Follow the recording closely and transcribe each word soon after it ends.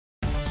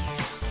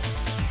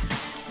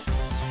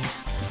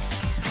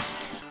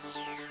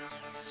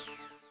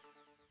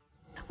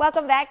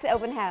Welcome back to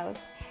Open House.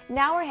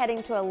 Now we're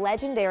heading to a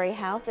legendary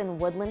house in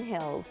Woodland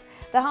Hills.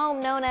 The home,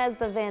 known as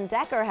the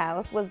Dekker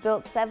House, was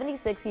built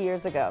 76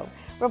 years ago.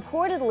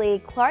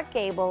 Reportedly, Clark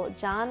Gable,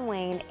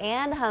 Wayne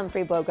and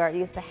Humphrey Bogart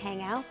used to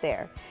hang out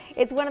there.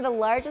 It's one of the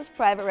largest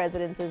private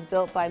residences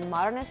built by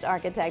modernist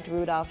architect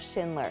Rudolf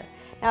Schindler.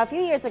 Now, a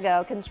few years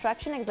ago,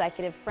 construction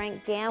executive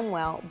Fran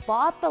Gamwell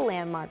bought the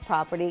landmark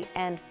property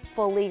and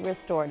fully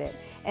restored it,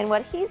 in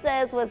what he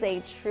says was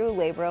a true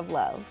labor of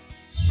love.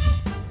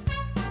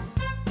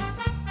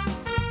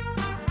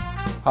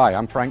 Hi,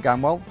 I'm Fran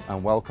Gamwell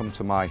and welcome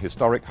to my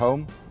historic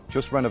home,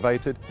 just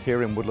renovated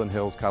here in Woodland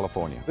Hills,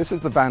 California. This is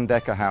the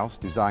Dekker House,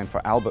 designed for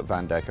Albert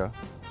Dekker,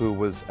 who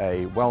was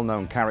a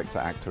well-known character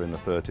actor in the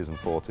 30s and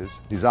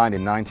 40s. Designed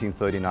in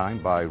 1939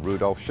 by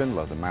Rudolf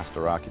Schindler, the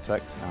master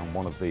architect and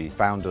one of the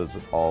founders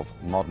of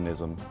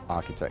modernism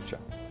architecture.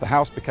 The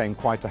house became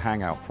quite a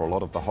hangout for a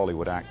lot of the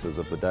Hollywood actors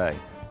of the day.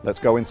 Let's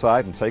go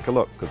inside and take a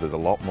look, because there's a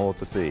lot more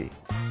to see.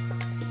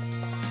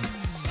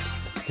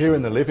 Here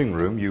in the living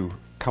room, you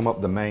come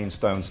up the main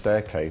stone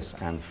staircase,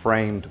 and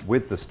framed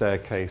with the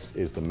staircase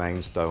is the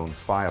main stone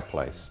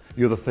fireplace.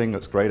 The other thing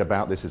that's great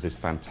about this is this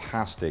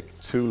fantastic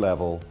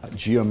two-level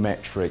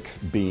geometric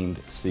beamed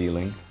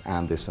ceiling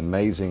and this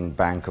amazing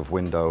bank of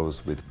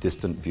windows with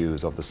distant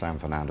views of the San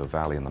Fernando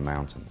Valley and the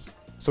mountains.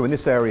 So in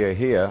this area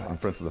here, in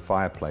front of the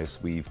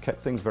fireplace, we've kept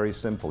things very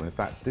simple. In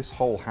fact, this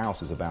whole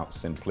house is about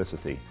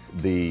simplicity.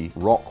 The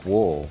rock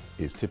wall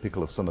is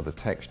typical of some of the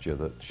texture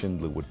that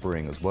Schindler would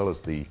bring, as well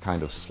as the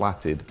kind of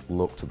slatted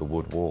look to the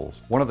wood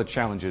walls. One of the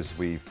challenges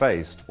we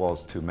faced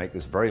was to make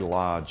this very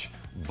large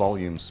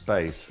volume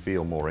space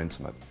feel more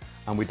intimate.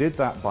 And we did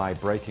that by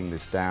breaking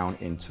this down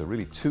into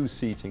really two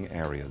seating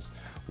areas.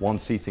 One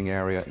seating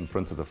area in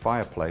front of the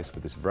fireplace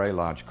with this very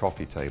large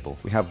coffee table.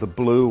 We have the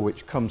blue,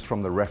 which comes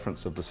from the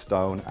reference of the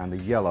stone, and the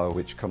yellow,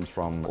 which comes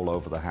from all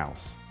over the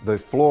house. The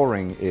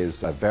flooring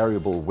is a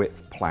variable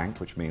width plank,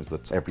 which means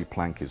that every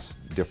plank is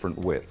different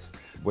widths.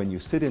 When you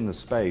sit in the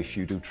space,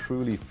 you do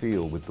truly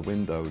feel with the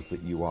windows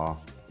that you are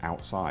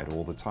outside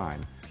all the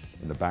time.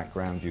 In the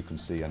background, you can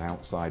see an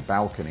outside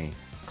balcony,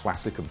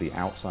 classic of the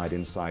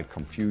outside-inside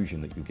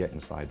confusion that you get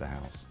inside the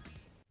house.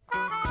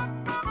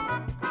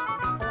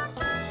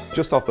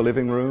 Just off the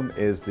living room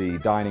is the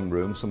dining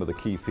room. Some of the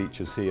key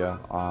features here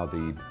are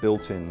the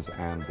built-ins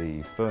and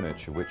the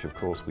furniture, which of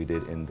course we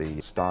did in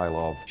the style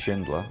of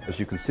Schindler.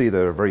 As you can see,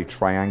 they're very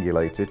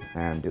triangulated,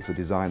 and it's a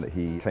design that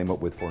he came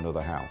up with for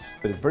another house.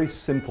 But it's very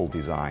simple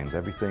designs.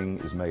 Everything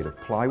is made of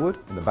plywood.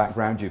 In the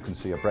background you can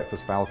see a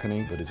breakfast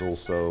balcony that is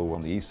also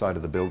on the east side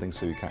of the building,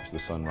 so you catch the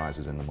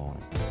sunrises in the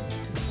morning.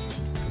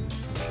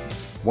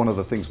 One of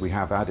the things we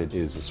have added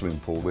is a swimming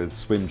pool with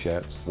swim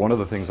jets. One of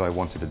the things I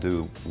wanted to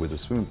do with the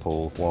swimming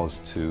pool was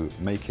to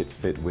make it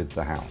fit with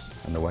the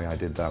house. And the way I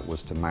did that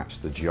was to match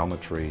the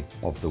geometry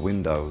of the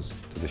windows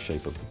to the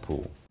shape of the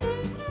pool.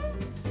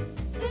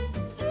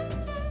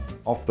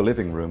 Off the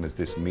living room is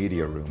this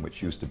media room,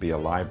 which used to be a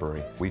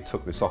library. We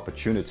took this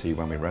opportunity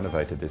when we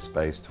renovated this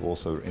space to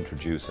also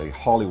introduce a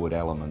Hollywood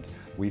element.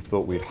 We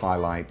thought we'd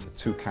highlight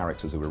two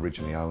characters who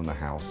originally owned the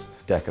house,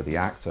 Dekker the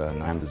actor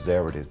and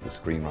Dekker the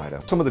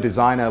screenwriter. Some of the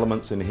design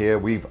elements in here,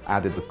 we've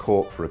added the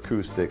cork for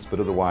acoustics, but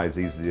otherwise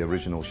these are the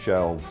original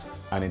shelves.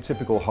 And in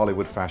typical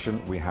Hollywood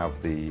fashion, we have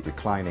the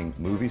reclining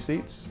movie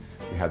seats,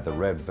 we had the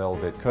red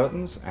velvet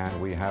curtains, and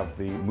we have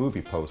the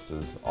movie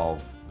posters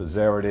of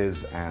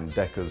Dekker and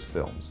Dekker's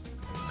films.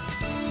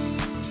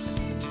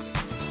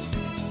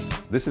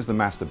 This is the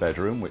master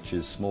bedroom, which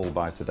is small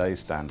by today's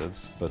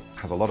standards, but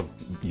has a lot of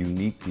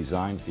unique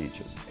design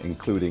features,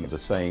 including the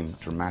same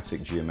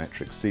dramatic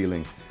geometric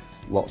ceiling,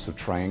 lots of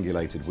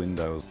triangulated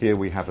windows. Here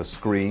we have a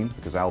screen,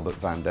 because Albert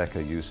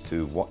Dekker used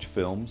to watch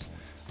films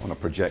on a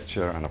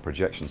projector and a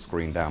projection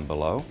screen down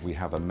below. We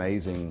have an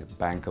amazing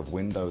bank of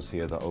windows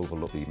here that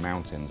overlook the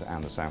mountains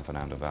and the San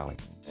Fernando Valley.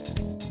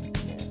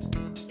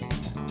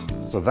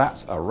 So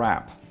that's a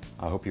wrap.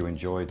 I hope you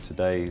enjoyed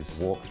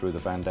today's walk through the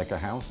Dekker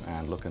House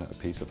and looking at a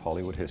piece of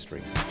Hollywood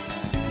history.